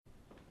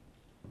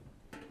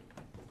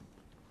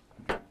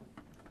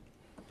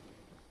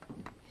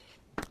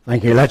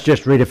Thank you. Let's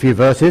just read a few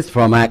verses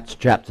from Acts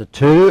chapter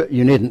 2.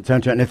 You needn't turn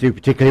to it unless you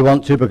particularly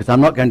want to, because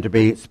I'm not going to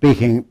be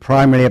speaking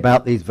primarily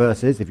about these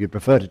verses. If you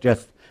prefer to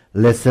just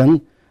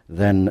listen,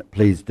 then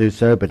please do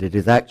so. But it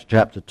is Acts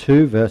chapter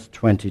 2, verse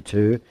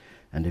 22.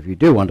 And if you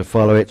do want to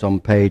follow, it's on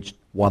page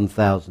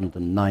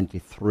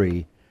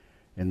 1093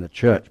 in the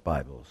church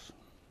Bibles.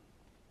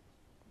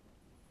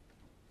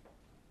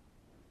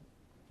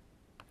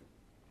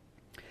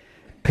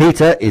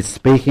 Peter is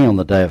speaking on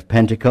the day of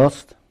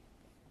Pentecost.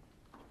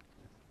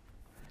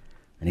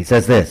 And he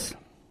says this: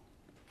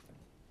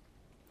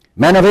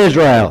 Men of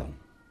Israel,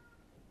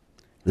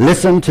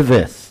 listen to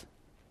this.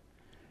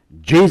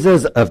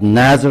 Jesus of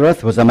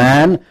Nazareth was a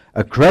man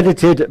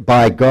accredited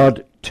by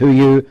God to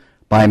you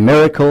by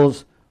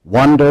miracles,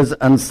 wonders,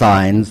 and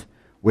signs,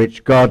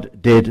 which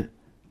God did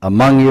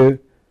among you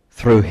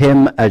through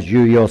him, as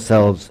you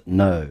yourselves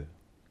know.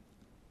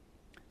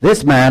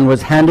 This man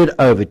was handed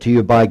over to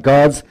you by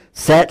God's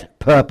set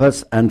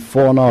purpose and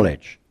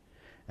foreknowledge,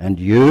 and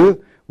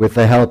you, with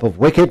the help of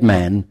wicked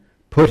men,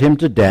 put him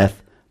to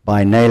death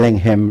by nailing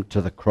him to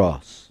the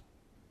cross.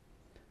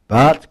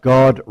 But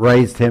God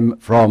raised him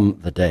from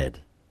the dead,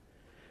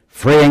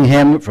 freeing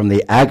him from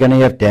the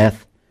agony of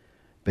death,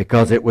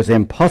 because it was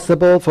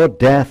impossible for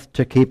death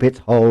to keep its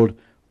hold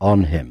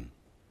on him.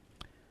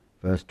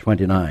 Verse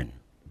 29.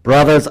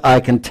 Brothers, I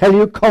can tell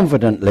you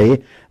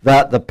confidently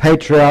that the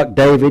patriarch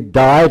David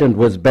died and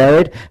was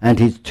buried, and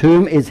his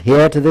tomb is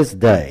here to this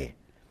day.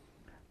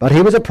 But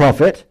he was a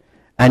prophet,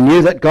 and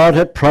knew that God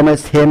had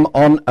promised him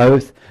on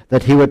oath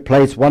that he would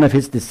place one of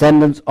his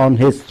descendants on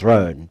his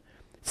throne.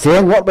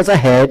 Seeing what was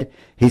ahead,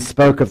 he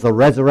spoke of the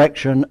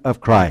resurrection of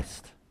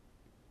Christ,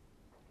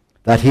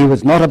 that he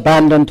was not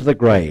abandoned to the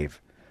grave,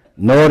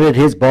 nor did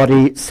his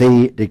body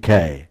see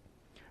decay.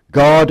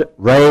 God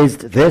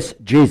raised this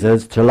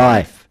Jesus to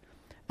life,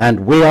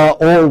 and we are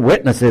all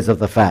witnesses of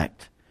the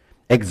fact.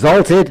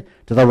 Exalted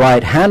to the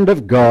right hand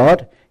of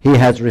God, he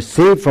has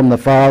received from the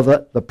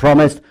Father the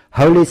promised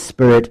Holy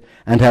Spirit,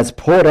 and has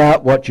poured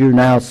out what you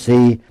now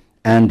see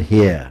and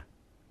hear.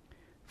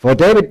 For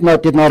David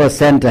did not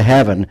ascend to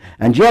heaven,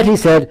 and yet he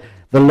said,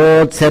 The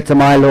Lord said to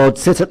my Lord,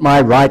 Sit at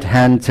my right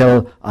hand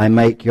till I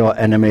make your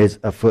enemies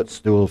a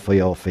footstool for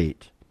your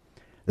feet.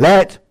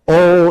 Let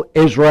all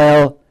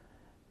Israel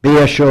be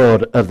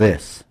assured of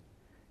this.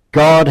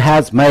 God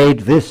has made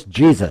this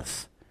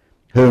Jesus,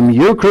 whom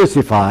you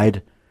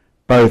crucified,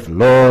 both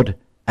Lord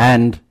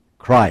and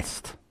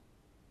Christ.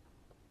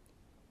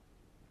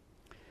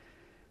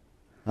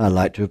 I'd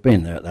like to have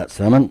been there at that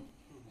sermon,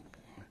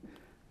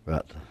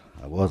 but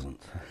I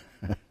wasn't.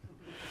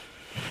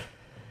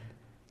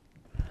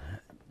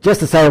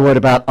 Just to say a word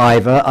about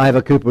Ivor.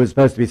 Ivor Cooper was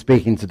supposed to be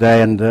speaking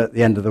today, and at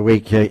the end of the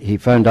week he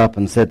phoned up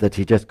and said that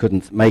he just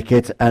couldn't make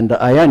it. And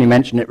I only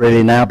mention it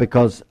really now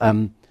because,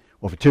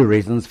 for two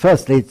reasons.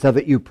 Firstly, so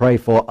that you pray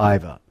for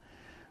Ivor.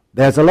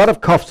 There's a lot of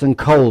coughs and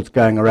colds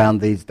going around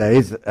these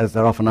days, as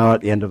there often are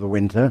at the end of the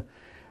winter.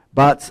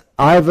 But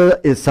Ivor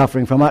is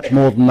suffering from much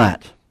more than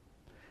that.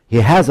 He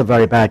has a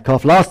very bad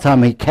cough. Last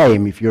time he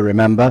came, if you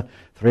remember,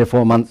 3 or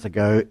 4 months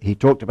ago, he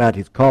talked about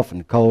his cough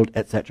and cold,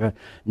 etc.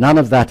 None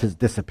of that has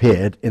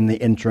disappeared in the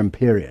interim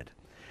period.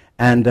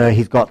 And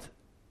he's got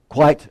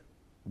quite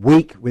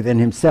weak within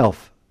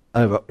himself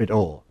over it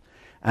all.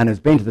 And has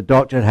been to the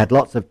doctor, had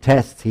lots of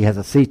tests. He has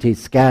a CT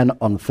scan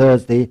on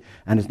Thursday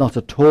and is not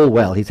at all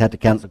well. He's had to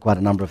cancel quite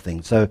a number of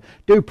things. So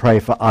do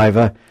pray for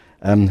Ivor,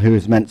 who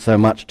has meant so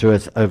much to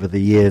us over the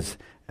years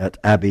at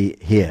Abbey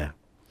here.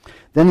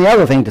 Then the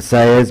other thing to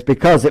say is,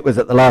 because it was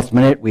at the last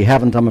minute, we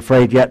haven't, I'm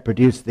afraid, yet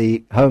produced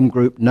the home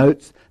group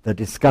notes, the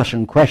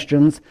discussion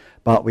questions,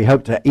 but we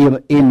hope to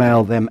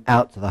email them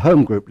out to the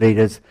home group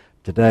leaders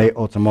today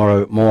or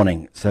tomorrow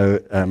morning. So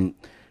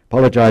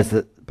apologies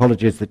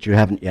that you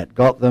haven't yet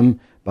got them,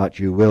 but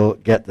you will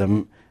get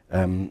them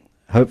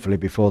hopefully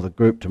before the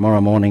group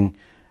tomorrow morning,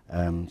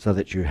 so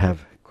that you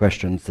have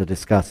questions to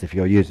discuss if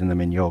you're using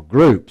them in your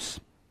groups.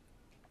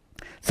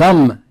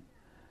 Some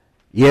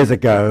years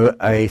ago,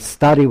 a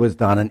study was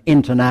done, an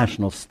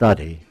international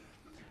study,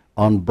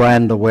 on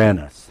brand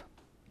awareness.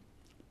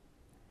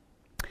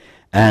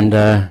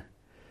 And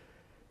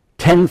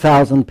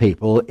 10,000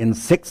 people in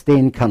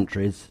 16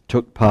 countries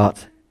took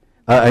part,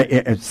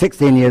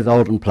 16 years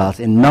old and plus,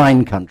 in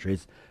 9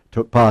 countries,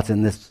 took part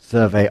in this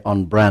survey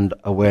on brand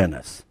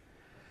awareness.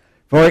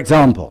 For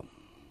example,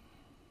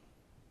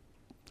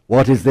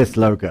 what is this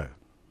logo?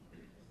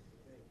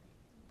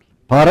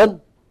 Pardon?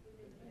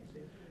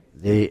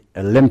 The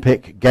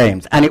Olympic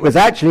Games. And it was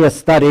actually a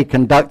study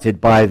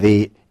conducted by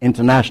the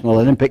International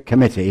Olympic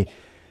Committee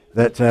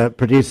that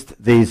produced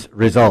these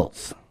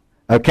results.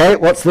 Okay,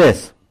 what's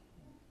this?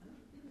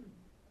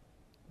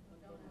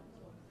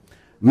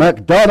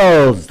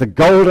 McDonald's, the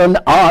golden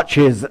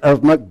arches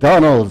of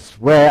McDonald's,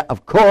 where,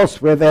 of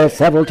course, we're there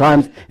several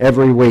times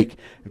every week.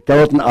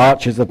 Golden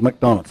arches of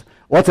McDonald's.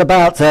 What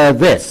about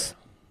this?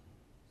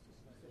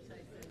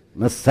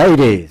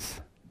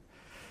 Mercedes.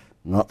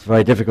 Not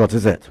very difficult,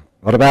 is it?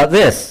 What about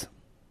this?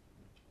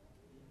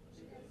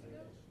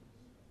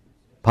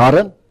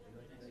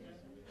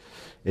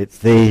 It's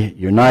the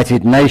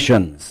United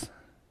Nations.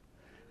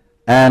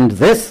 And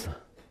this,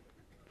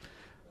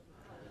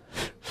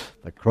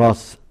 the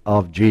cross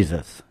of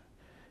Jesus.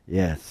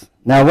 Yes.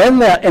 Now, when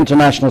the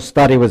international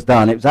study was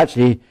done, it was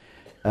actually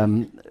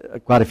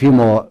quite a few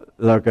more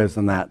logos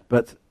than that,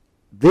 but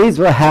these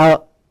were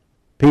how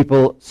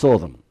people saw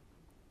them.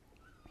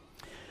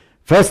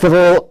 First of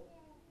all,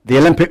 the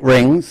Olympic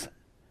rings,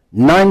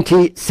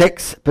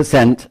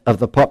 96% of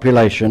the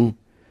population,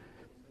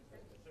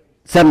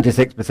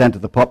 76%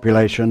 of the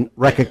population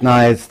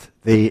recognized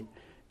the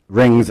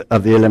rings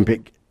of the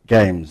Olympic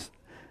Games.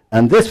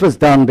 And this was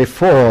done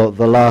before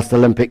the last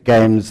Olympic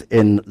Games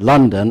in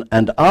London,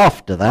 and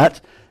after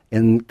that,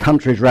 in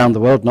countries around the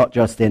world, not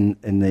just in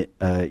the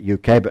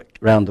UK, but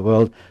around the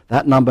world,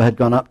 that number had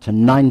gone up to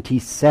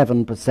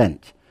 97%.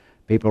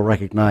 People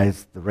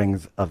recognized the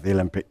rings of the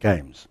Olympic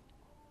Games.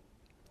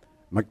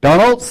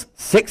 McDonald's,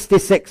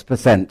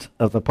 66%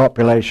 of the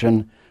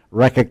population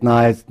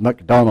recognized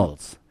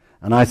McDonald's.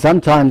 And I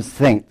sometimes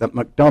think that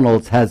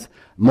McDonald's has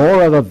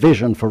more of a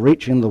vision for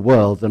reaching the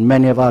world than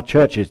many of our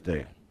churches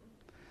do.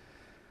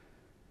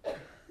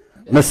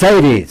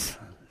 Mercedes,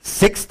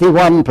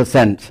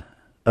 61%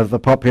 of the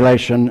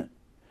population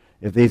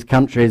of these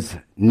countries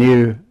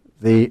knew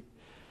the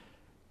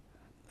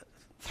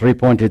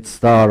three-pointed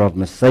star of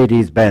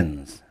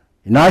Mercedes-Benz.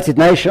 United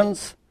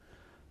Nations,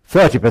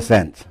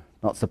 30%.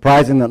 Not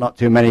surprising that not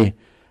so many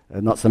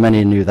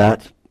knew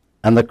that.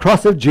 And the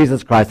cross of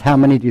Jesus Christ, how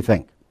many do you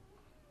think?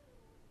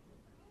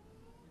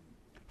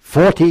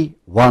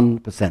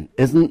 41%.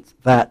 Isn't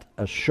that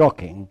a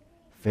shocking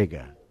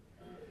figure?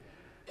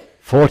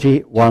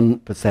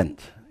 41%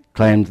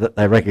 claimed that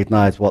they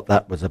recognized what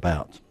that was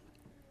about.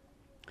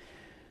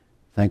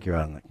 Thank you,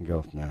 Alan. That can go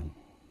off now.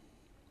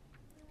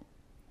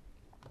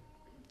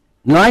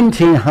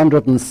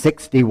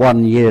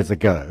 1961 years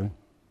ago,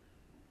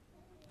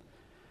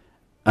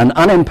 an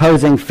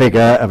unimposing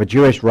figure of a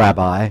Jewish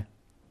rabbi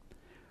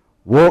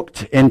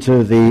walked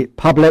into the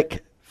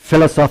public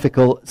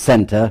philosophical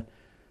center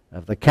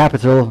of the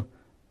capital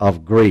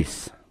of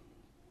Greece.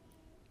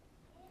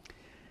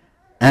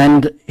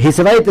 And he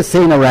surveyed the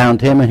scene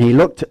around him, and he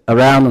looked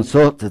around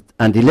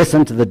and he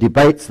listened to the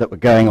debates that were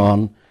going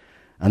on,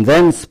 and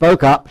then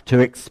spoke up to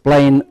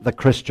explain the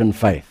Christian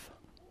faith.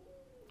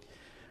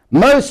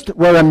 Most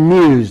were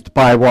amused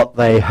by what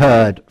they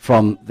heard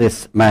from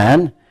this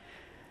man.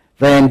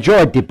 They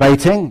enjoyed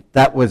debating.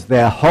 That was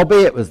their hobby.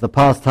 It was the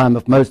pastime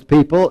of most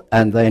people,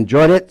 and they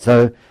enjoyed it.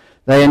 So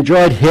they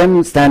enjoyed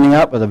him standing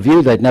up with a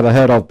view they'd never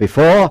heard of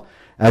before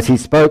as he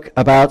spoke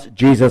about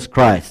Jesus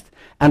Christ.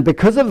 And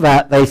because of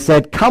that, they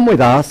said, come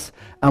with us,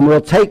 and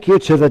we'll take you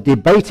to the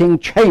debating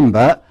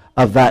chamber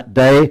of that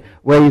day,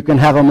 where you can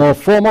have a more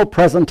formal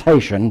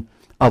presentation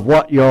of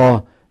what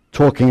you're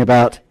talking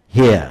about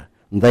here.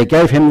 And they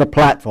gave him the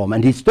platform,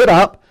 and he stood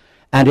up,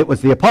 and it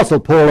was the Apostle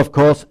Paul, of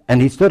course,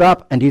 and he stood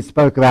up and he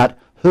spoke about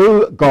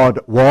who God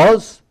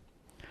was,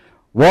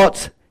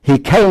 what he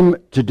came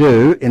to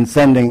do in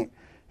sending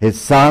his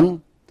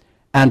Son,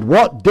 and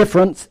what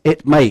difference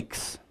it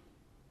makes.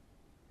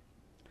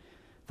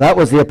 That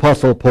was the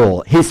Apostle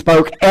Paul. He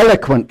spoke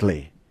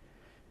eloquently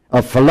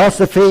of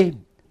philosophy,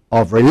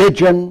 of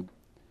religion,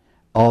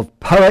 of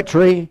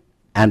poetry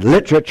and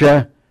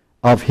literature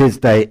of his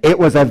day. It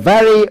was a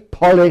very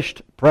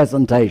polished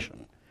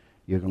presentation.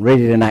 You can read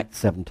it in Acts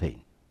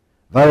 17.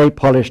 Very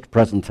polished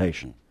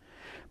presentation.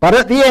 But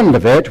at the end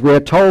of it, we are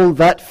told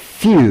that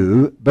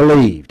few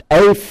believed.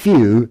 A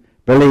few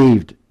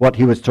believed what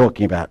he was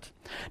talking about.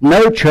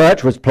 No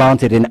church was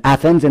planted in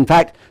Athens. In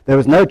fact, there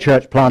was no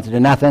church planted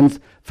in Athens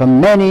for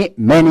many,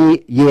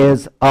 many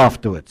years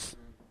afterwards.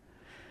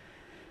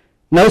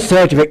 No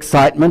surge of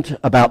excitement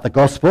about the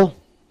gospel.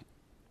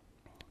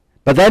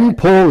 But then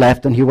Paul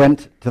left and he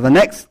went to the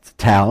next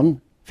town,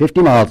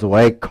 50 miles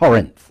away,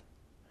 Corinth.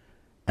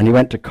 And he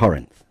went to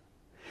Corinth.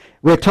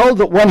 We're told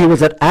that when he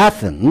was at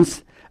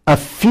Athens, a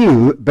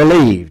few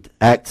believed,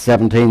 Acts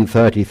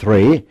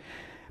 17:33,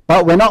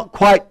 but we're not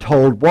quite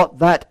told what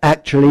that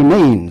actually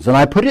means. And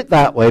I put it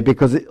that way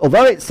because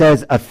although it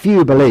says a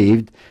few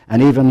believed,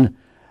 and even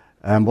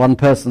one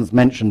person's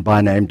mentioned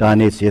by name,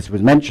 Dionysius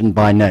was mentioned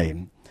by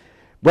name,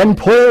 when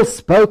Paul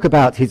spoke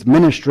about his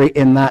ministry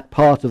in that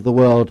part of the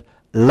world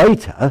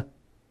later,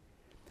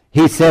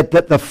 he said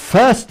that the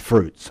first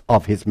fruits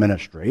of his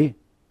ministry,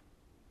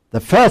 the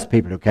first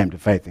people who came to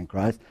faith in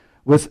Christ,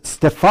 was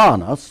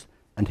Stephanos,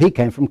 and he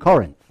came from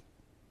Corinth.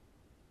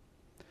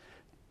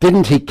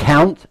 Didn't he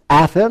count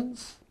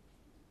Athens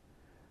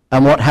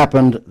and what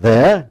happened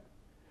there?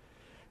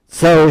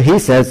 So he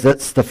says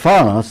that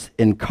Stephanos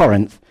in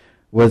Corinth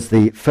was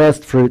the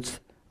first fruits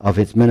of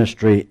his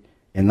ministry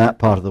in that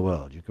part of the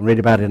world. You can read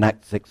about it in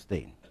Acts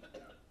 16.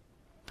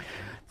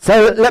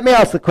 So let me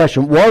ask the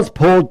question, was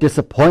Paul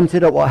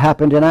disappointed at what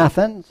happened in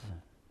Athens?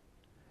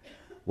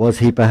 Was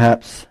he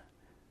perhaps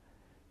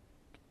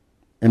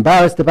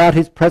embarrassed about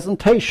his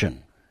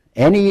presentation?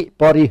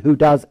 Anybody who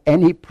does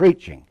any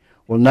preaching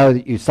will know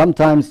that you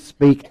sometimes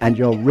speak and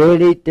you're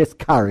really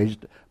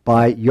discouraged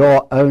by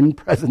your own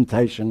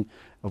presentation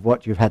of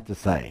what you've had to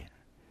say.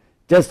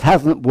 just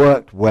hasn't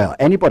worked well.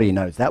 Anybody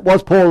knows that.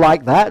 Was Paul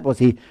like that? Was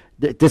he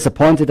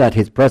disappointed at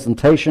his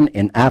presentation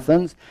in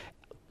Athens?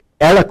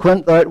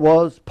 Eloquent though it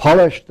was,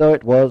 polished though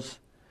it was,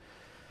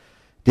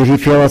 did he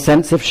feel a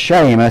sense of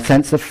shame, a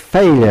sense of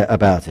failure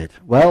about it?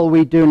 Well,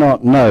 we do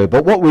not know.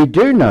 But what we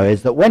do know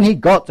is that when he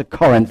got to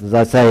Corinth, as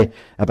I say,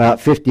 about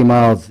 50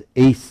 miles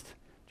east,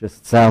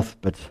 just south,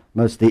 but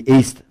mostly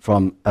east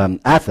from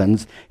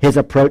Athens, his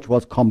approach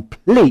was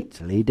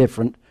completely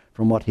different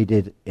from what he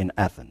did in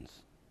Athens.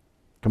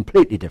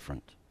 Completely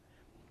different.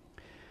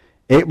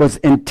 It was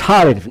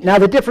entirely different. Now,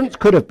 the difference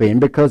could have been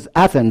because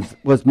Athens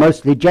was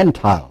mostly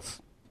Gentiles,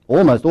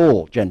 almost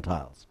all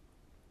Gentiles.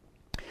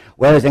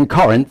 Whereas in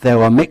Corinth, there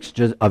were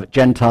mixtures of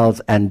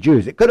Gentiles and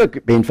Jews. It could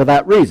have been for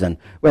that reason.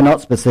 We're not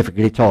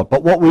specifically told.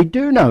 But what we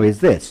do know is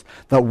this,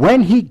 that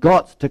when he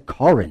got to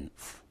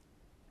Corinth,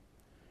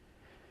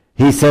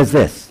 he says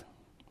this,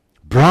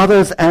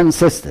 brothers and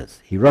sisters,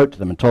 he wrote to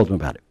them and told them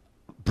about it,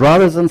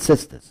 brothers and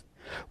sisters,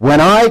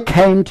 when I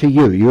came to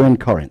you, you in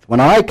Corinth, when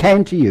I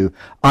came to you,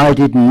 I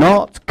did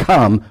not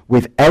come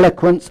with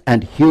eloquence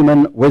and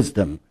human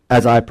wisdom,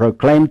 as I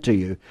proclaimed to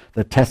you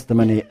the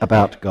testimony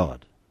about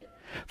God.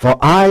 For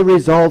I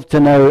resolved to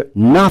know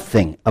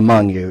nothing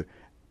among you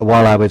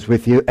while I was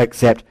with you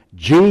except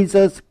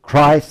Jesus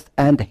Christ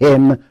and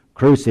him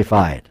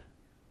crucified.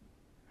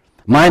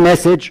 My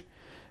message,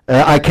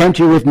 I came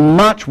to you with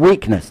much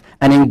weakness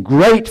and in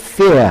great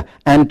fear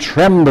and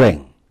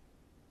trembling.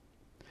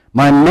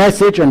 My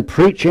message and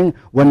preaching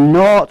were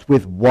not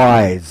with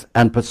wise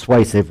and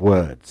persuasive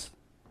words,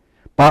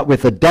 but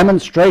with the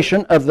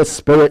demonstration of the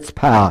Spirit's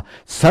power,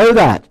 so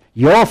that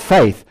your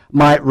faith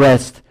might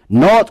rest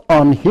not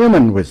on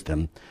human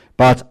wisdom,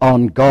 but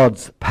on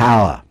God's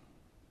power.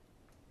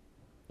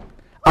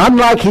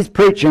 Unlike his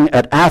preaching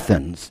at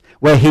Athens,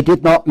 where he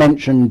did not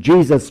mention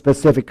Jesus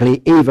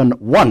specifically even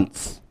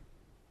once,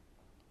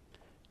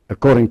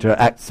 according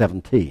to Acts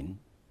 17,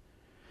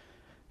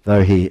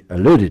 though he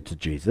alluded to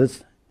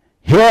Jesus,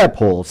 here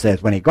Paul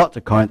says when he got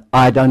to Corinth,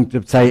 I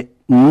don't say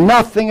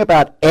nothing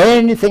about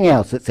anything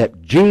else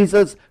except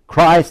Jesus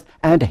Christ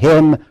and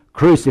him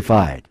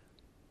crucified.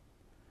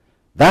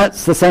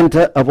 That's the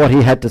center of what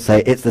he had to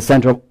say. It's the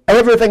center of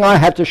everything I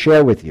had to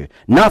share with you.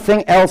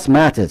 Nothing else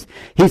matters.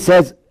 He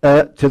says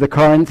to the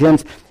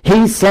Corinthians,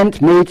 he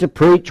sent me to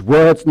preach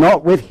words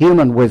not with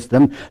human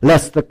wisdom,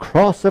 lest the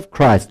cross of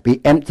Christ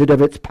be emptied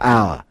of its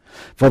power.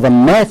 For the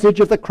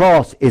message of the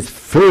cross is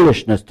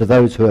foolishness to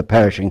those who are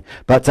perishing,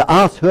 but to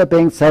us who are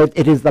being saved,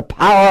 it is the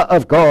power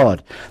of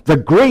God. The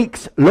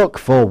Greeks look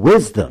for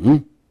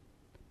wisdom,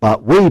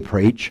 but we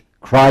preach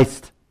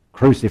Christ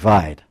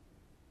crucified.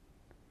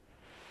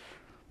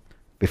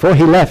 Before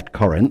he left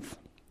Corinth,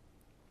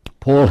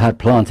 Paul had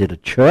planted a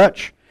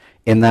church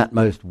in that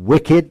most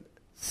wicked,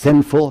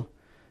 sinful,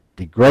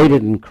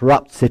 degraded and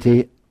corrupt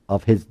city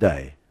of his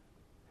day.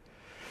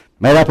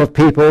 Made up of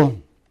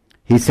people,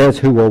 he says,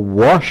 who were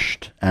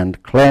washed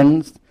and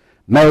cleansed,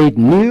 made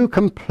new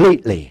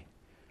completely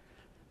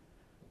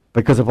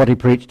because of what he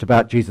preached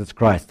about Jesus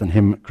Christ and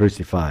him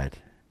crucified.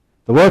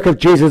 The work of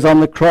Jesus on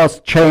the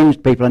cross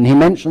changed people, and he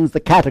mentions the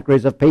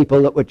categories of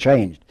people that were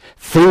changed.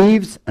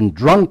 Thieves and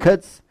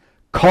drunkards,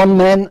 con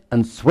men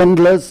and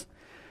swindlers,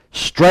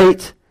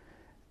 straight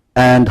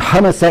and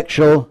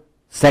homosexual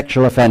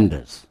sexual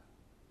offenders.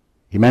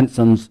 He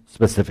mentions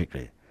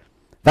specifically.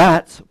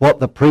 That's what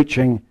the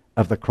preaching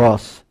of the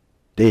cross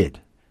did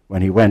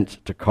when he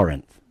went to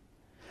Corinth.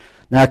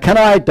 Now, can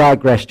I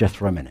digress just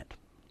for a minute?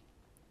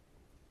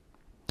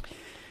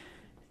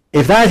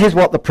 If that is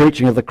what the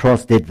preaching of the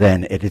cross did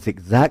then, it is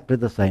exactly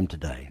the same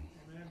today.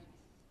 Amen.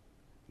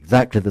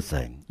 Exactly the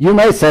same. You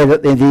may say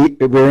that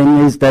we're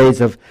in these days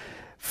of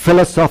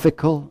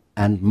philosophical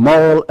and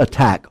moral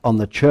attack on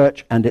the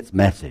church and its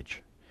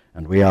message,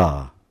 and we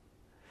are.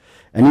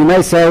 And you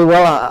may say,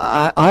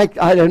 well, I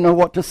don't know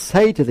what to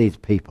say to these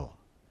people.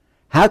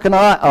 How can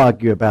I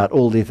argue about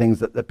all the things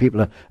that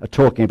people are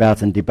talking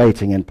about and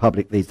debating in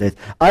public these days?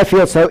 I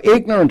feel so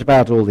ignorant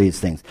about all these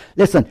things.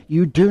 Listen,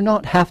 you do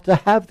not have to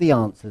have the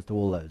answers to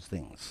all those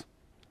things,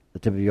 the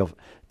tip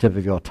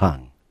of your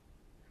tongue.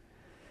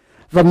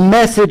 The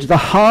message, the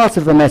heart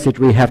of the message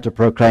we have to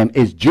proclaim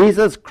is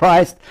Jesus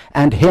Christ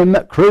and him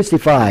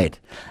crucified.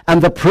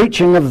 And the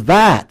preaching of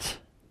that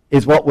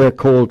is what we're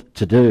called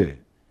to do.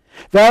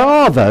 There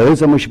are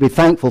those, and we should be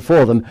thankful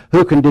for them,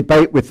 who can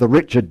debate with the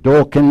Richard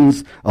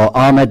Dawkins or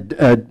Ahmed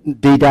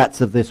Dedats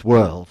of this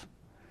world.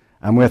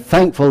 And we're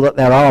thankful that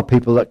there are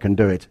people that can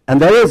do it. And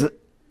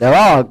there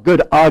are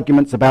good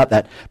arguments about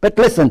that. But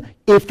listen,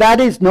 if that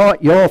is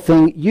not your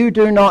thing, you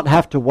do not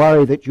have to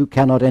worry that you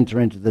cannot enter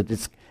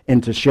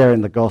into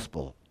sharing the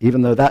gospel,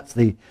 even though that's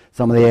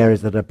some of the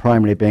areas that are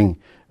primarily being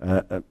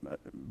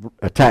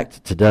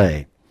attacked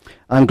today.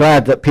 I'm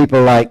glad that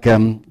people like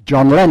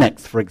John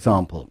Lennox, for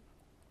example,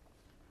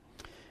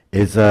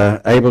 is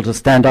able to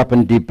stand up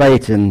and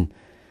debate in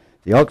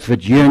the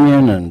Oxford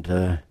Union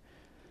and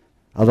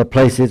other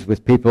places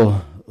with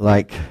people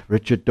like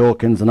Richard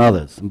Dawkins and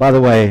others. And by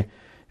the way,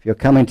 if you're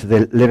coming to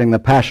the Living the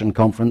Passion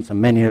conference,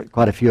 and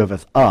quite a few of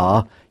us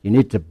are, you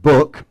need to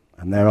book,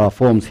 And there are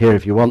forms here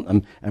if you want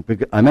them.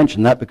 And I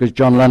mention that because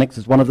John Lennox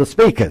is one of the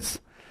speakers,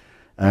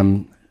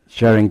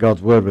 sharing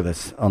God's word with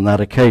us on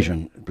that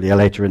occasion.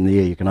 Later in the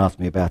year, you can ask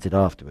me about it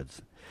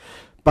afterwards.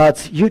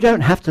 But you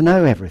don't have to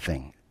know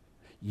everything.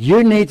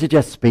 You need to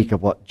just speak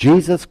of what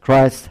Jesus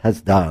Christ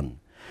has done.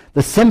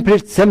 The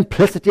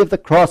simplicity of the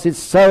cross is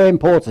so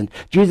important.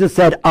 Jesus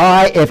said,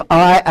 if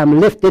I am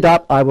lifted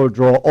up, I will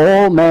draw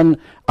all men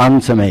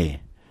unto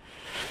me.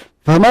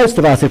 For most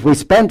of us, if we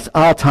spent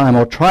our time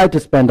or tried to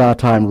spend our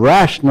time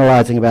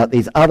rationalizing about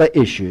these other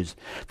issues,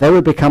 they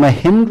would become a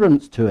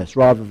hindrance to us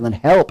rather than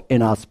help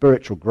in our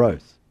spiritual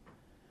growth.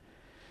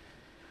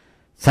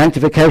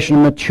 Sanctification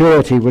and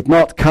maturity would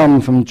not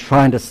come from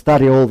trying to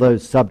study all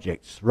those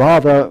subjects.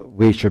 Rather,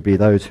 we should be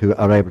those who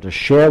are able to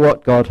share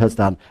what God has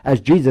done.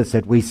 As Jesus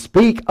said, we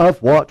speak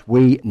of what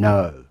we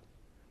know.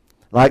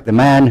 Like the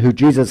man who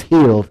Jesus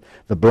healed,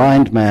 the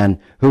blind man,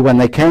 who when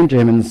they came to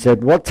him and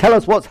said, tell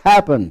us what's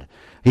happened.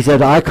 He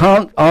said, I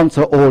can't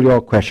answer all your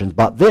questions,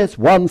 but this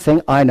one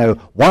thing I know.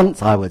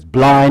 Once I was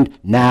blind,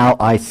 now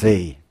I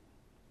see.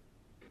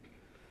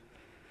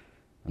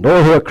 And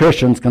all who are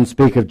Christians can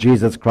speak of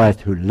Jesus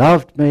Christ, who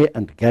loved me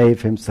and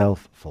gave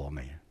himself for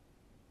me.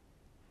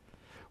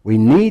 We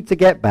need to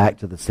get back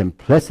to the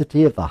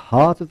simplicity of the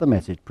heart of the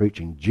message,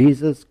 preaching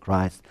Jesus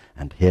Christ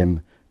and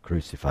him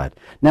crucified.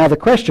 Now the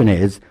question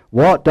is,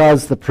 what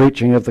does the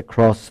preaching of the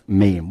cross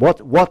mean?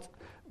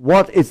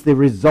 What is the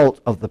result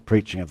of the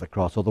preaching of the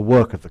cross, or the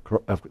work of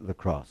the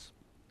cross?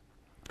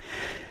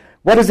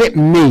 What does it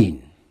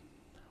mean?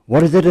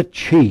 What does it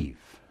achieve?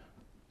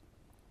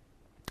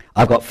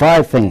 I've got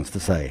 5 things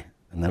to say,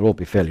 and they'll all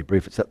be fairly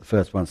brief, except the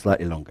first one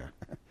slightly longer.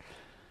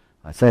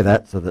 I say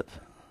that so that,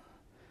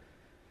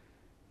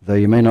 though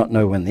you may not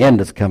know when the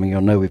end is coming,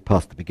 you'll know we've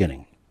passed the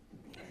beginning.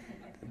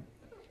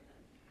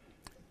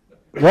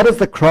 What does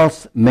the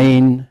cross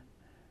mean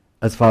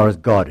as far as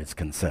God is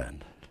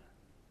concerned?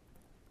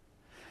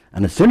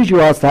 And as soon as you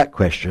ask that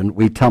question,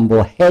 we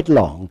tumble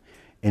headlong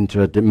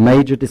into a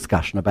major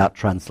discussion about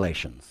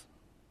translations.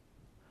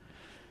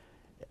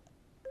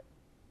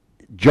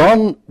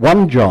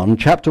 1 John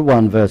chapter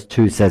 1 verse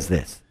 2 says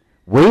this,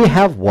 we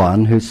have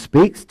one who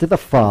speaks to the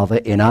Father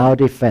in our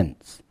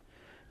defense,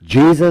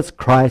 Jesus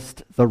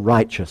Christ the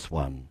righteous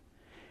one.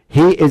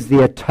 He is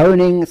the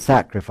atoning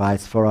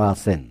sacrifice for our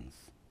sins.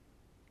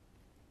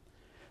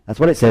 That's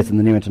what it says in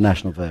the New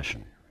International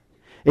Version.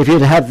 If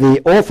you'd have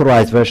the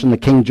authorized version, the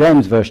King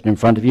James Version in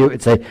front of you,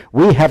 it'd say,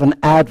 we have an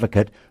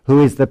advocate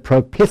who is the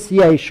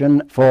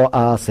propitiation for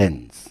our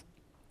sins.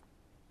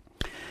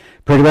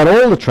 Pretty well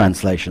all the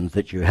translations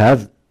that you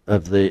have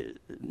of the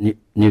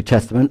New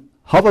Testament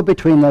hover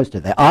between those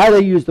two. They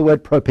either use the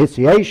word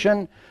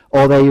propitiation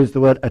or they use the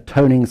word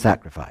atoning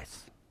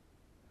sacrifice,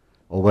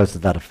 or words to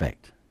that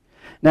effect.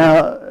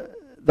 Now,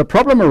 the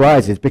problem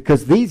arises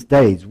because these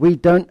days we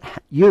don't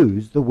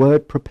use the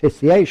word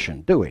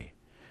propitiation, do we?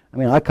 I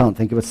mean, I can't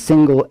think of a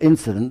single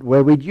incident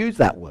where we'd use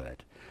that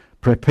word.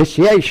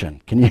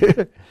 Propitiation, can you?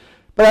 But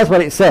that's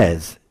what it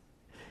says.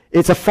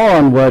 It's a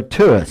foreign word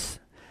to us.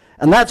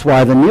 And that's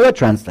why the newer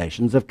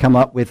translations have come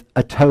up with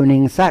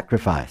atoning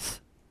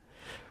sacrifice,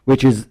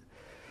 which is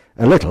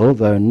a little,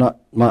 though not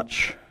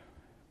much,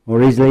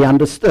 more easily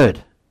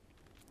understood.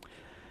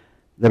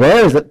 But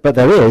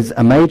there is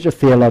a major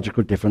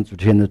theological difference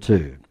between the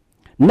two.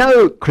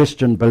 No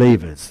Christian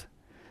believers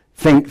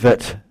think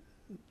that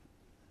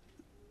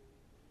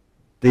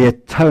the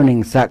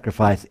atoning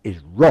sacrifice is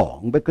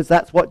wrong, because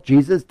that's what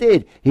Jesus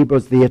did. He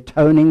was the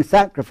atoning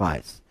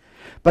sacrifice.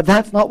 But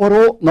that's not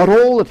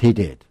all that he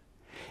did.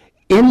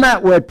 In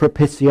that word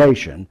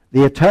propitiation,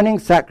 the atoning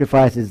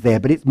sacrifice is there,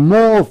 but it's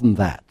more than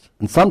that.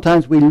 And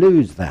sometimes we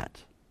lose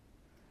that,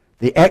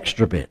 the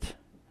extra bit.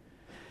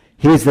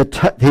 He is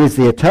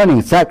the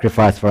atoning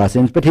sacrifice for our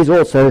sins, but he's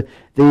also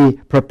the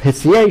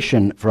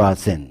propitiation for our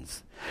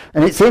sins.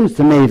 And it seems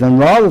to me that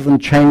rather than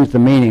change the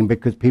meaning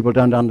because people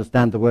don't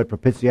understand the word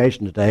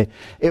propitiation today,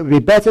 it would be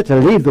better to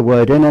leave the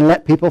word in and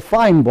let people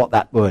find what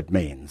that word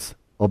means,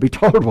 or be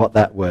told what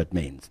that word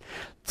means.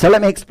 So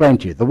let me explain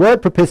to you. The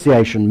word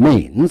propitiation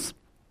means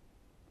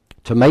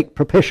to make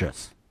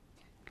propitious.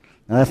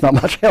 Now that's not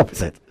much help,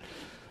 is it?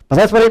 But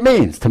that's what it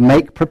means, to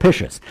make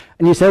propitious.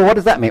 And you say, well, what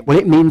does that mean? Well,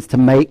 it means to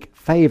make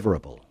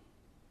favorable.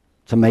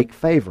 To make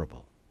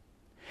favorable.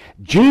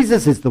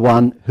 Jesus is the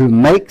one who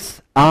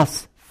makes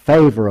us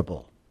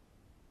favorable,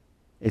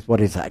 is what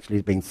is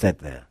actually being said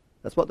there.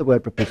 That's what the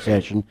word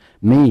propitiation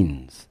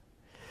means.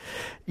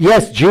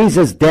 Yes,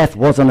 Jesus' death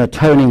was an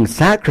atoning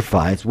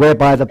sacrifice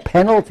whereby the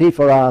penalty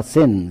for our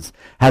sins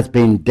has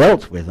been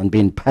dealt with and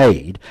been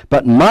paid,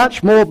 but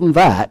much more than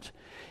that,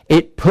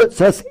 it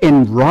puts us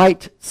in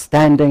right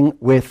standing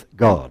with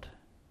God.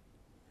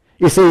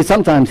 You see,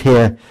 sometimes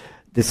hear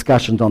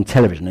discussions on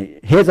television.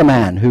 Here's a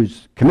man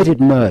who's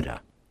committed murder,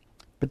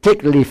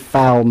 particularly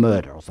foul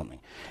murder or something.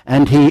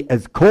 and he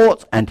is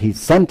caught and he's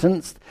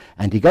sentenced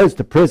and he goes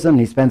to prison.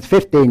 He spends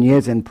 15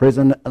 years in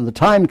prison, and the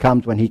time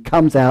comes when he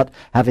comes out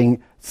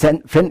having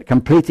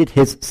completed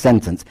his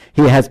sentence.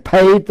 He has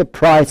paid the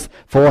price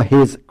for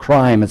his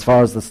crime as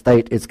far as the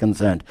state is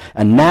concerned,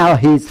 and now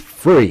he's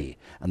free,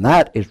 and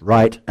that is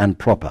right and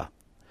proper.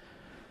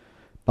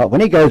 But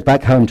when he goes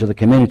back home to the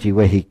community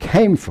where he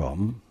came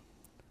from,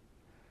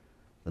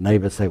 the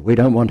neighbours say, "We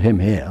don't want him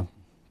here."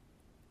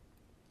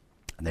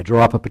 And they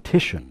draw up a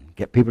petition,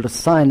 get people to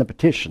sign the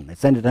petition. They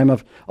send it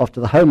off to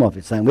the Home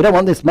Office saying, "We don't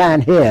want this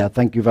man here,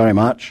 thank you very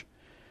much.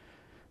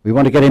 We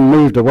want to get him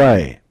moved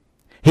away."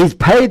 He's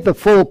paid the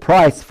full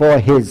price for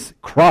his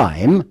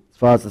crime, as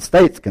far as the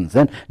state's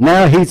concerned.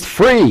 Now he's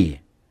free.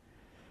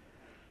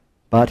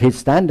 But his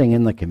standing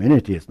in the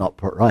community is not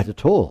put right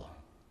at all,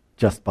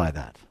 just by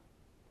that.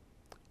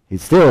 He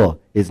still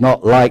is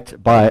not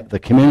liked by the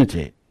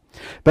community.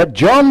 But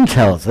John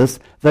tells us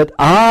that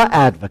our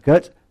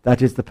advocate,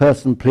 that is the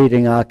person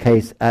pleading our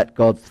case at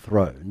God's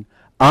throne,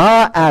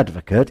 our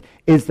advocate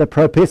is the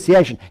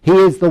propitiation. He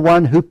is the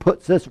one who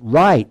puts us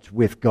right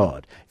with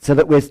God, so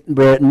that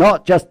we're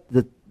not just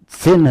the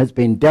sin has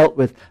been dealt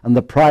with and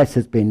the price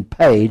has been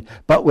paid,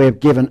 but we're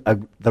given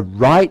the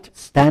right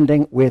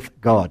standing with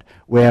God.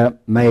 We're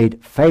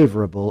made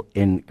favourable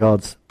in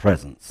God's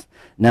presence.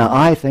 Now,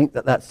 I think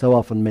that that's so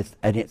often missed,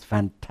 and it's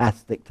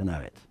fantastic to know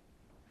it,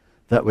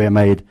 that we're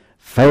made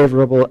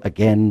favourable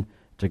again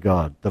to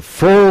God. The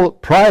full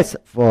price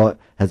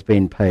has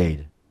been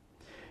paid.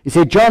 You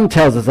see, John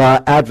tells us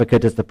our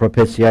advocate is the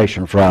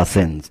propitiation for our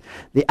sins.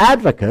 The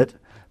advocate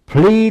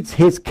pleads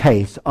his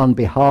case on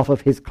behalf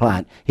of his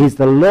client. He's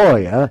the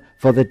lawyer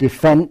for the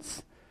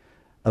defense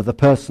of the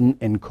person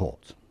in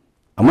court.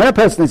 And when a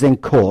person is in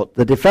court,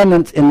 the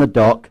defendant's in the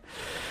dock.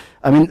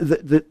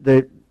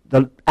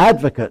 The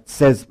advocate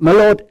says, "My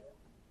lord,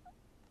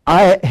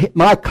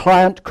 my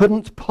client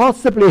couldn't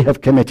possibly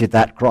have committed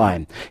that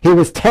crime. He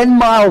was 10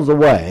 miles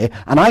away,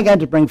 and I'm going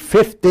to bring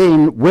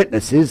 15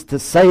 witnesses to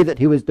say that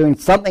he was doing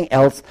something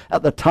else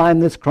at the time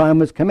this crime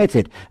was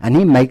committed." And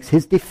he makes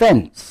his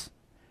defense.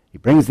 He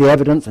brings the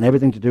evidence and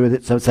everything to do with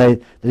it, so say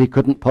that he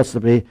couldn't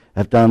possibly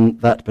have done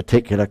that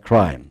particular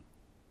crime.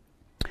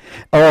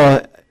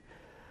 Or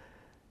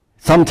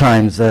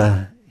sometimes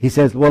he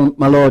says, "Well,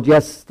 my lord,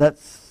 yes,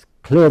 that's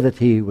clear that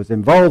he was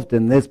involved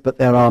in this, but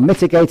there are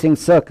mitigating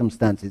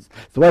circumstances.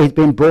 It's the way he's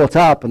been brought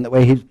up and the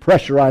way he's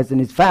pressurized in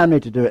his family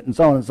to do it, and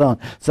so on and so on.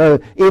 So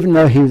even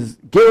though he's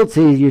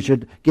guilty, you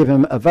should give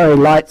him a very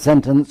light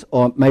sentence,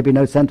 or maybe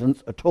no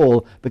sentence at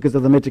all, because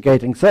of the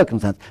mitigating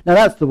circumstance." Now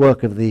that's the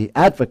work of the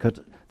advocate,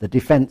 the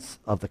defense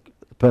of the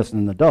person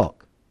in the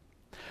dock.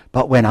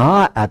 But when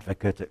our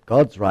advocate at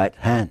God's right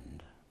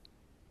hand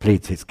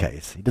pleads his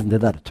case, he doesn't do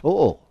that at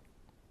all.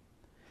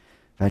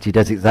 In fact, he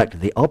does exactly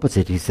the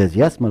opposite. He says,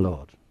 "Yes, my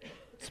lord,"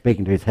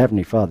 speaking to his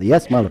heavenly Father,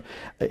 "Yes, my lord,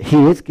 he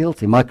is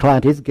guilty. My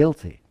client is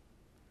guilty.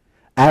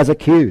 As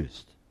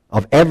accused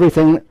of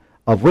everything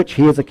of which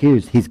he is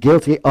accused, he's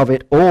guilty of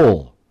it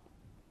all.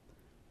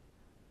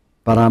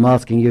 But I'm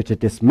asking you to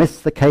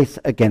dismiss the case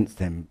against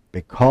him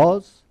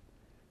because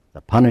the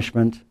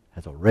punishment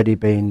has already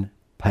been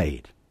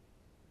paid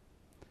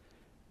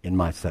in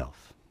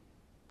myself."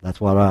 That's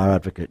what our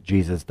advocate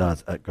Jesus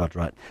does at God's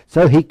right.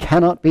 So he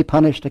cannot be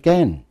punished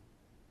again.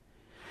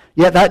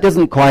 Yet that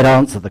doesn't quite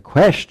answer the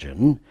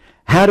question.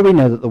 How do we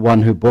know that the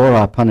one who bore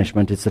our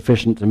punishment is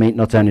sufficient to meet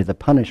not only the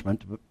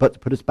punishment, but to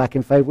put us back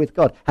in favour with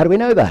God? How do we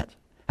know that?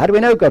 How do we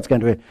know God's going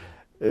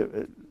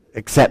to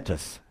accept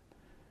us?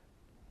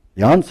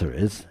 The answer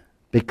is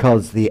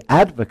because the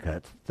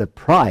advocate, the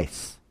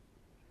price,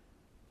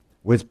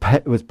 was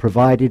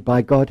provided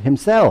by God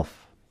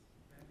himself.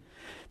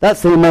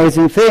 That's the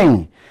amazing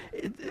thing.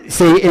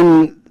 See,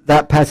 in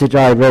that passage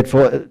I read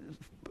for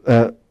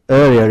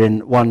earlier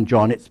in 1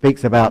 John, it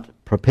speaks about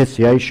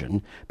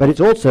propitiation, but it's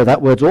also,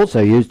 that word's also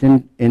used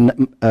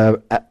in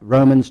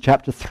Romans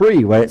chapter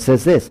 3, where it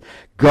says this: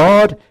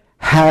 "God,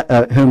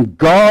 whom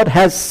God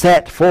has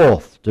set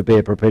forth to be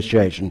a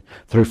propitiation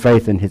through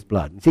faith in his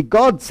blood." You see,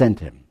 God sent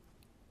him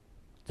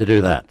to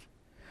do that.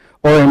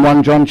 Or in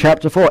 1 John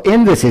chapter 4,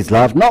 "In this is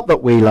love, not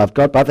that we loved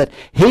God, but that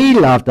he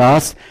loved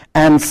us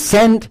and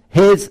sent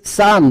his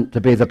Son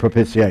to be the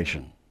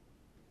propitiation."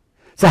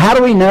 So how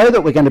do we know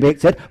that we're going to be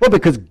accepted? Well,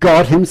 because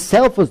God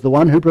himself was the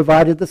one who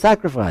provided the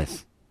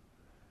sacrifice.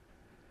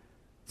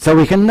 So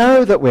we can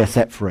know that we're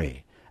set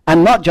free.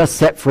 And not just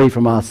set free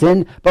from our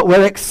sin, but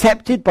we're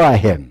accepted by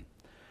him.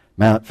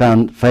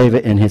 Found favour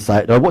in his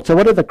sight. So what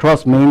does the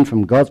cross mean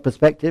from God's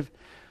perspective?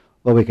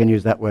 Well, we can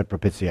use that word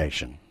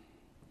propitiation.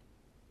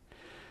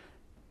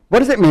 What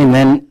does it mean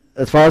then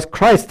as far as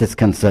Christ is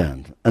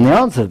concerned? And the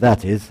answer to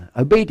that is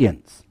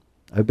obedience.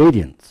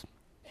 Obedience.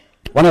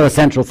 One of the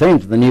central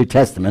themes of the New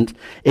Testament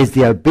is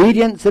the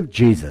obedience of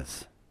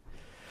Jesus.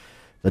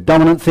 The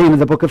dominant theme of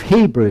the book of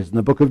Hebrews and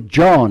the book of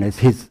John is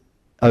his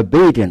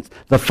obedience.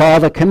 The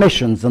Father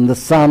commissions and the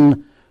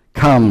Son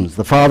comes.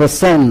 The Father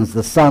sends,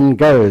 the Son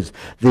goes.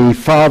 The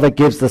Father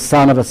gives the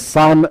Son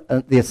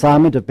the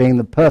assignment of being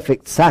the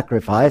perfect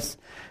sacrifice,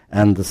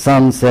 and the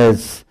Son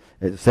says,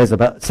 It says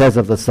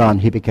of the Son,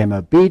 he became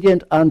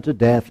obedient unto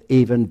death,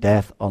 even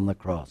death on the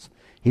cross.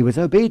 He was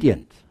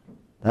obedient.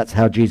 That's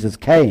how Jesus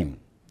came.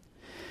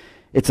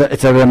 It's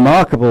a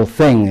remarkable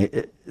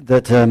thing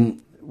that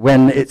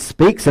when it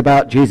speaks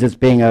about Jesus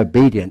being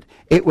obedient,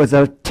 it was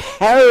a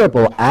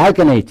terrible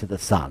agony to the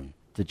Son,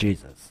 to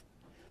Jesus.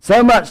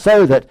 So much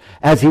so that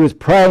as he was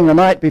praying the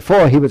night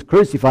before he was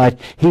crucified,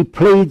 he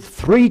pleads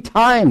 3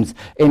 times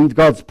in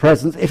God's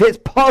presence, if it's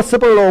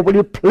possible, Lord, will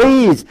you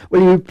please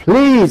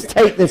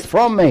take this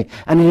from me?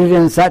 And he did it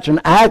in such an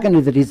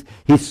agony that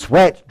he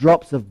sweat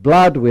drops of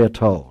blood, we are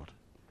told.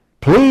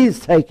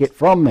 Please take it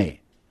from me.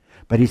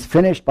 But he's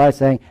finished by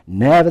saying,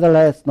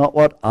 nevertheless, not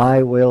what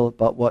I will,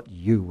 but what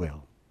you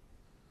will.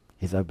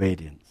 His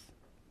obedience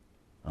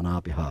on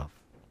our behalf.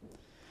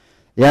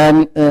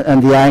 And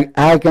the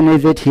agony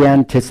that he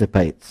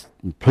anticipates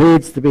and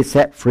pleads to be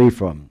set free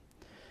from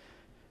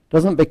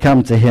doesn't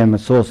become to him a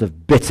source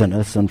of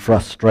bitterness and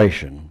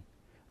frustration.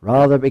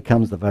 Rather, it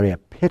becomes the very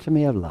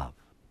epitome of love.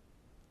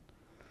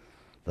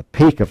 The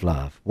peak of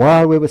love.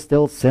 While we were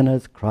still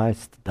sinners,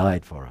 Christ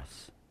died for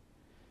us.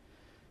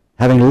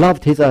 Having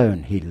loved his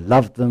own, he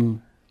loved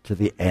them to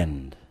the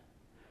end,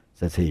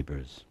 says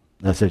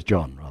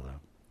John, rather.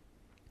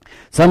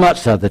 So much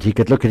so that he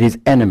could look at his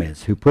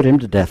enemies who put him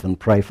to death and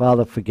pray,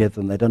 Father, forgive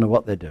them, they don't know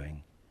what they're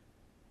doing.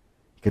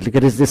 He could look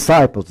at his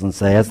disciples and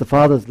say, as the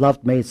Father's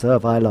loved me, so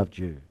have I loved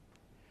you.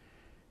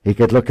 He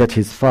could look at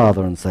his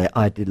Father and say,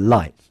 I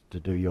delight to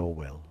do your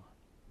will.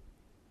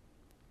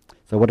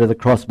 So what did the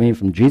cross mean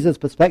from Jesus'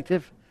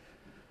 perspective?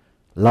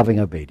 Loving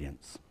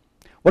obedience.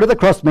 What did the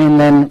cross mean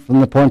then from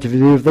the point of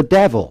view of the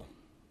devil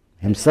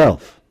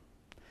himself?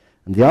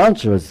 And the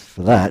answer is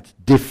for that,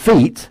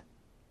 defeat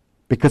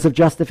because of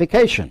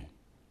justification.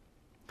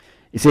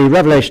 You see,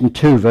 Revelation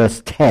 2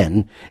 verse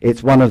 10,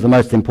 it's one of the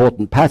most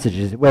important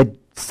passages where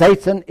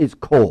Satan is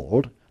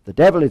called, the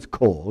devil is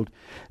called,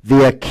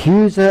 the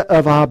accuser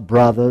of our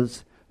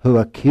brothers who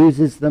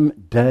accuses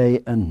them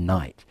day and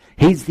night.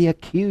 He's the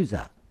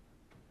accuser.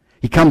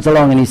 He comes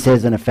along and he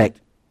says in effect,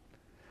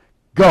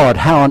 God,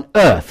 how on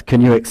earth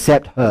can you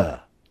accept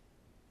her?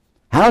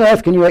 How on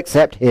earth can you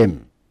accept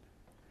him?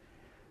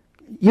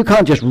 You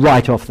can't just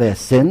write off their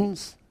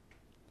sins.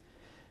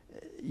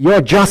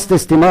 Your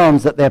justice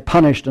demands that they're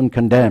punished and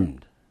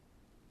condemned.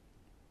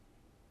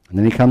 And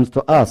then he comes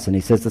to us and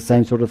he says the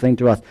same sort of thing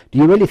to us. Do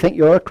you really think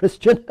you're a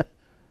Christian?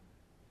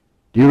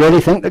 Do you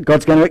really think that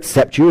God's going to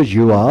accept you as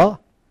you are?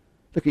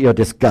 Look at your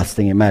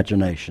disgusting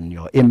imagination,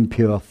 your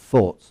impure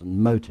thoughts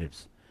and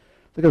motives.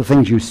 Look at the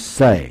things you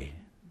say,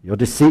 your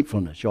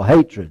deceitfulness, your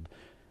hatred,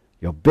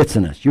 your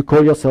bitterness. You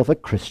call yourself a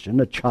Christian,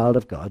 a child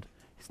of God.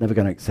 He's never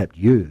going to accept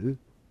you.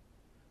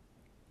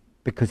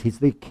 Because he's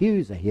the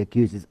accuser. He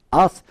accuses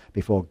us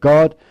before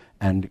God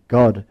and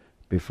God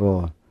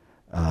before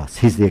us.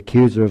 He's the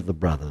accuser of the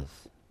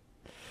brothers.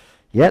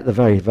 Yet the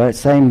very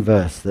same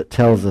verse that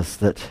tells us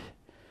that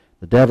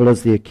the devil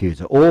is the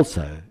accuser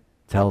also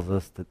tells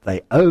us that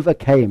they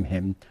overcame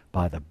him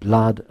by the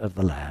blood of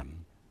the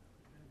Lamb.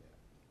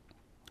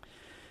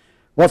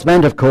 What's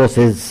meant, of course,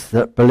 is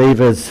that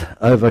believers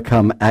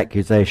overcome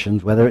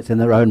accusations, whether it's in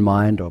their own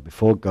mind or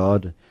before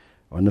God,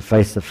 or in the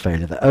face of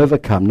failure. They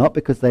overcome not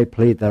because they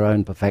plead their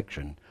own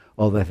perfection,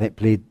 or they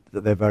plead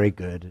that they're very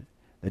good,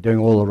 they're doing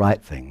all the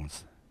right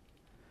things.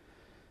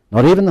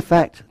 Not even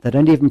they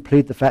don't even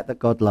plead the fact that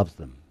God loves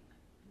them.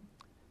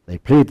 They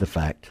plead the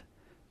fact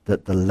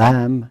that the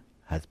Lamb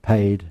has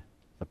paid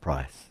the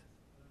price,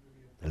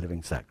 the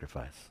living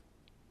sacrifice.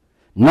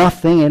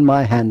 Nothing in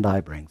my hand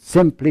I bring,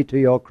 simply to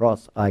your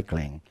cross I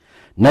cling.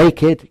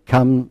 Naked,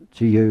 come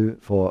to you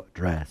for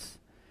dress.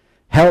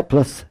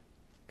 Helpless,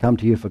 come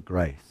to you for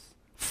grace.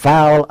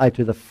 Foul, I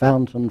to the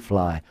fountain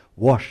fly.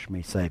 Wash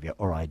me, Saviour,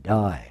 or I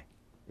die,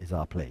 is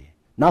our plea.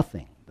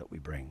 Nothing that we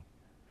bring.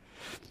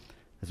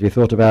 As we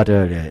thought about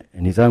earlier,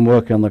 in his own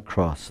work on the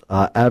cross,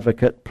 our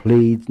advocate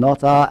pleads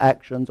not our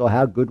actions or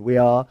how good we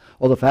are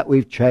or the fact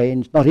we've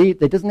changed. He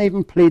doesn't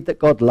even plead that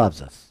God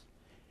loves us.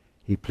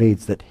 He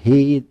pleads that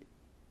he,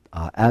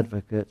 our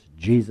advocate,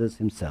 Jesus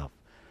himself,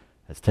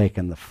 has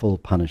taken the full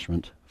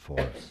punishment for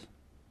us.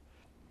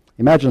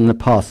 Imagine the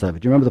Passover.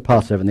 Do you remember the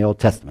Passover in the Old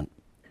Testament?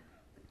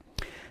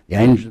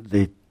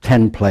 The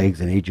 10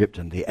 plagues in Egypt,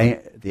 and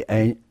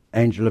the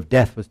angel of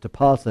death was to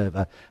pass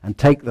over and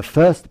take the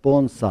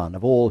firstborn son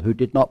of all who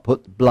did not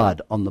put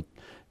blood on the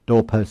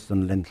doorposts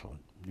and lintel.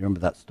 You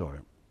remember that story?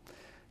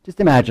 Just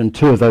imagine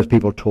 2 of those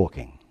people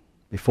talking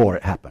before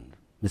it happened.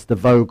 Mr.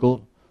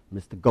 Vogel,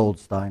 Mr.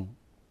 Goldstein,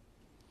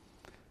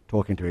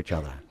 talking to each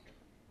other.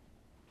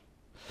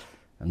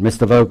 And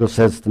Mr. Vogel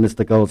says to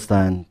Mr.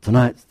 Goldstein,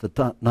 tonight's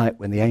the night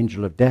when the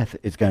angel of death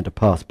is going to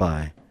pass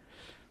by.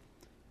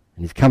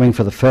 And he's coming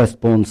for the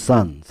firstborn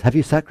sons. Have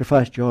you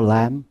sacrificed your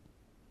lamb?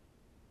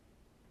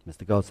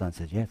 Mr. Goldstein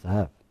says, yes, I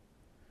have.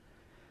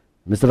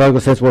 Mr. Vogel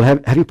says, well,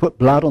 have you put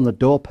blood on the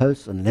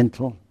doorposts and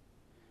lintel?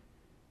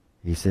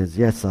 He says,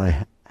 yes,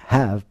 I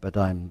have, but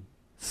I'm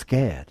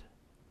scared.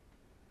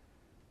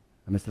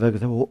 And Mr. Vogel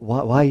says,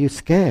 well, why are you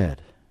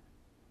scared?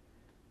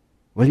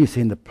 Well, you've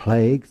seen the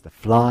plagues, the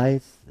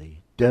flies, the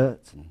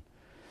dirt, and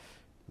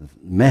the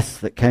mess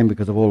that came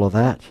because of all of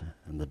that,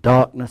 and the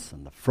darkness,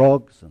 and the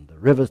frogs, and the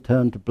rivers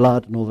turned to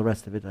blood, and all the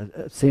rest of it.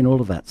 I've seen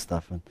all of that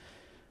stuff, and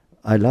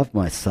I love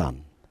my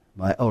son,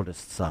 my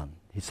oldest son.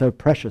 He's so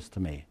precious to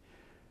me,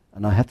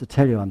 and I have to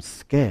tell you, I'm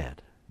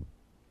scared.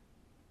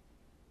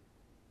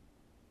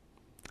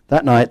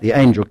 That night, the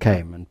angel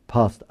came and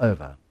passed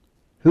over.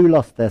 Who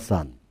lost their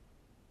son?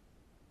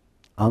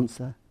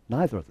 Answer,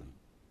 neither of them.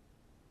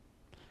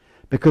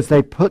 Because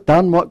they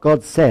done what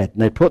God said,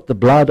 and they put the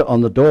blood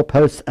on the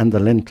doorposts and the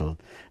lintel,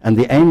 and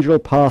the angel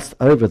passed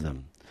over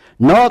them,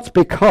 not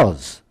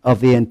because of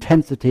the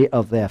intensity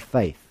of their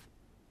faith,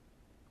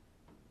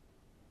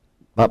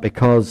 but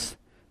because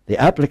the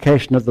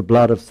application of the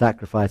blood of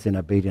sacrifice in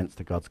obedience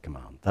to God's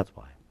command. That's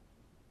why.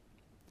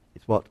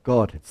 It's what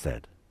God had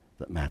said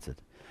that mattered.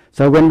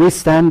 So when we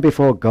stand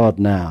before God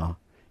now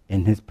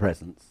in his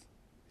presence,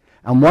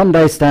 and one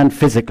day stand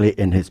physically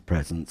in his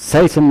presence,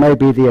 Satan may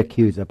be the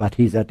accuser, but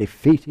he's a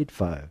defeated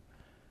foe.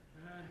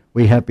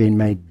 We have been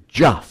made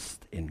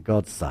just in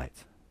God's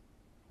sight.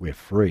 We're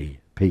free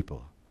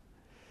people.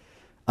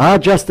 Our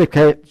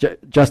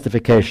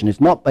justification is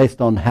not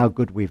based on how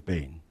good we've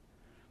been,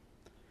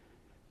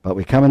 but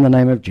we come in the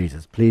name of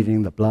Jesus,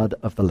 pleading the blood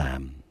of the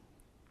Lamb.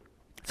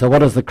 So what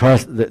does the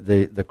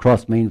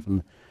cross mean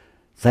from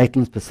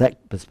Satan's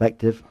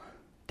perspective?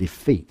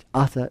 Defeat,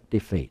 utter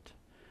defeat,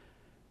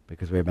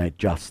 because we're made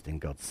just in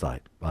God's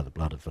sight by the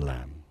blood of the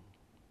Lamb.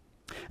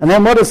 And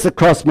then what does the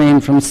cross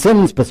mean from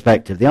sin's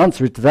perspective? The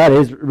answer to that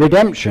is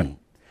redemption.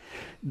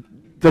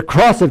 The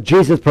cross of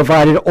Jesus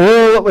provided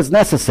all that was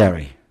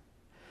necessary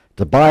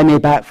to buy me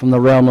back from the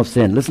realm of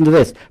sin. Listen to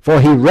this.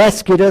 For he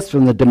rescued us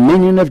from the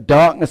dominion of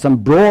darkness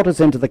and brought us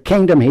into the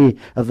kingdom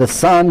of the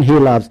Son he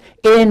loves,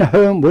 in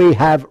whom we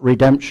have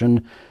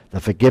redemption, the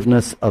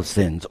forgiveness of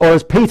sins. Or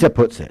as Peter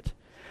puts it,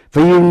 for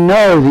you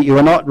know that you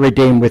are not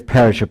redeemed with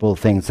perishable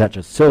things such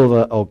as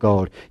silver or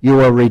gold. You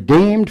are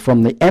redeemed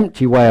from the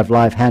empty way of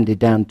life handed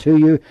down to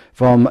you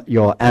from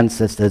your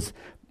ancestors,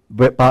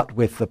 but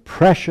with the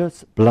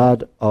precious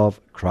blood of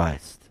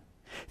Christ.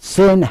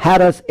 Sin had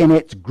us in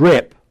its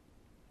grip,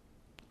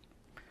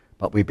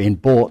 but we've been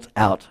bought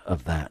out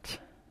of that.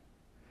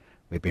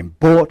 We've been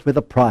bought with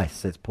a price,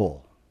 says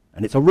Paul,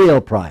 and it's a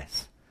real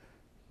price,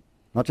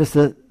 not just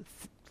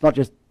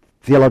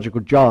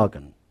theological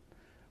jargon.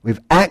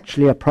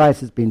 A price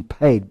has been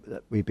paid.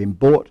 We've been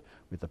bought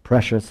with the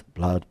precious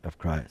blood of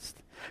Christ.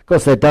 Of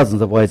course, there are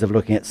dozens of ways of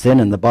looking at sin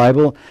in the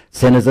Bible.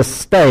 Sin is a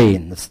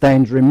stain. The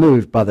stain's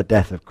removed by the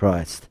death of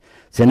Christ.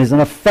 Sin is an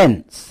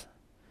offense.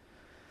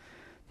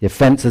 The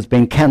offense has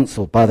been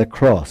cancelled by the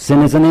cross.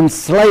 Sin is an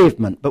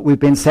enslavement, but we've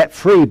been set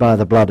free by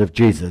the blood of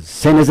Jesus.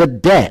 Sin is a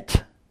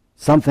debt,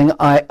 something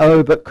I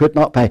owe but could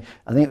not pay.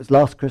 I think it was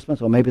last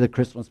Christmas, or maybe the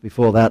Christmas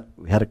before that,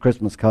 we had a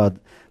Christmas card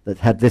that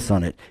had this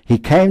on it. He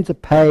came to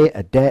pay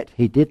a debt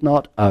he did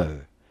not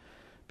owe,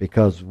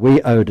 because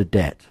we owed a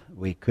debt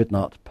we could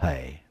not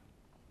pay.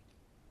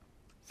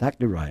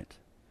 Exactly right.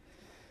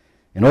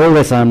 In all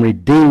this I'm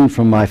redeemed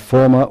from my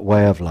former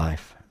way of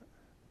life.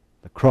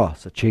 The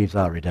cross achieves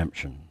our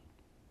redemption.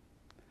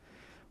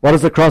 What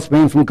does the cross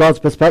mean from God's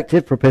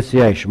perspective?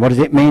 Propitiation. What does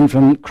it mean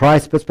from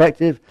Christ's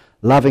perspective?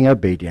 Loving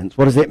obedience.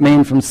 What does it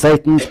mean from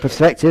Satan's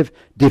perspective?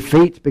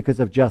 Defeat because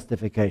of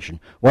justification.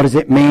 What does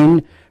it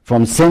mean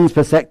from sin's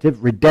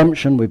perspective?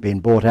 Redemption. We've been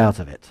bought out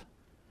of it.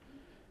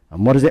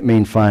 And what does it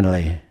mean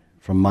finally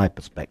from my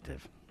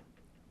perspective?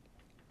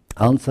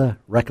 Answer,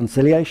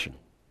 reconciliation.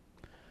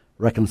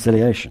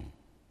 Reconciliation.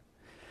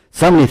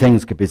 So many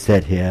things could be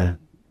said here,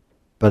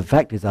 but the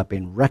fact is I've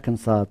been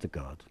reconciled to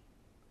God.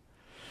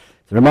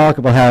 It's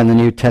remarkable how in the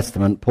New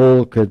Testament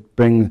Paul could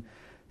bring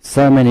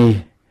so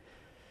many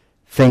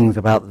things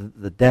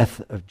about the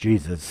death of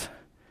Jesus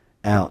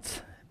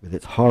out, with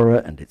its horror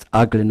and its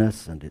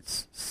ugliness and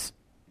its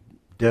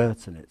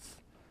dirt and its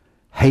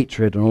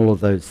hatred and all of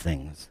those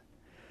things.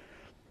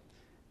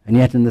 And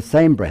yet in the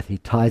same breath he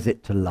ties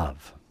it to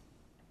love.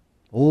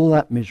 All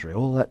that misery,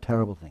 all that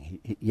terrible thing,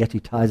 yet he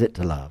ties it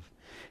to love.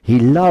 He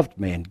loved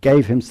me and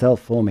gave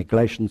himself for me,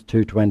 Galatians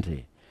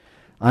 2:20.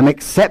 I'm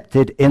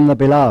accepted in the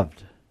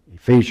beloved,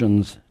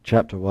 Ephesians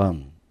chapter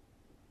 1.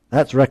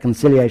 That's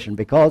reconciliation,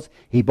 because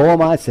he bore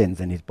my sins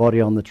in his body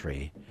on the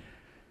tree,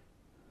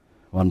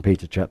 1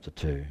 Peter chapter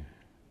 2.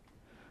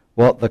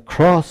 What the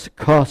cross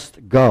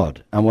cost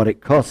God and what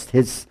it cost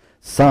his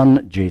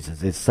son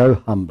Jesus is so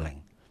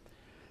humbling,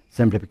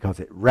 simply because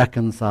it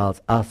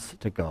reconciles us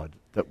to God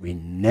that we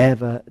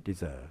never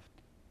deserved.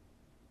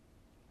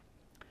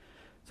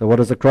 So what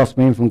does the cross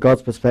mean from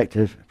God's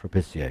perspective?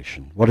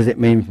 Propitiation. What does it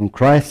mean from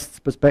Christ's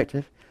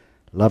perspective?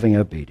 Loving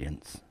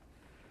obedience.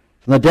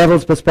 From the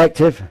devil's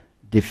perspective,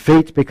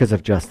 defeat because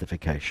of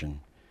justification.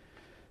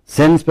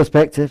 Sin's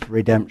perspective,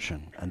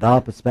 redemption. And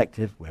our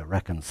perspective, we're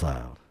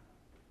reconciled.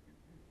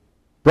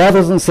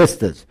 Brothers and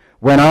sisters,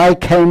 when I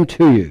came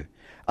to you,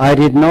 I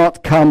did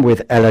not come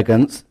with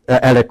eloquence,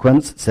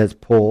 says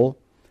Paul,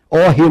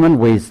 or human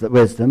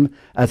wisdom,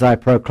 as I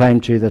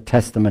proclaimed to you the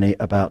testimony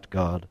about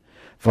God.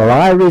 For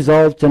I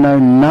resolved to know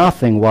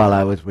nothing while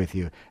I was with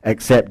you,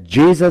 except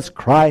Jesus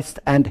Christ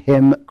and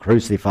him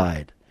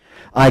crucified.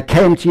 I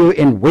came to you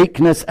in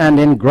weakness and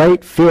in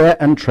great fear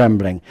and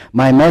trembling.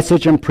 My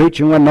message and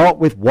preaching were not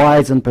with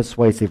wise and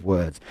persuasive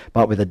words,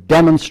 but with a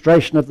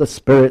demonstration of the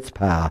Spirit's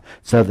power,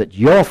 so that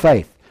your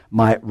faith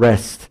might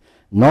rest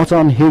not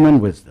on human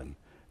wisdom,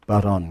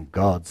 but on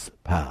God's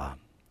power.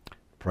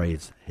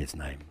 Praise his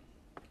name.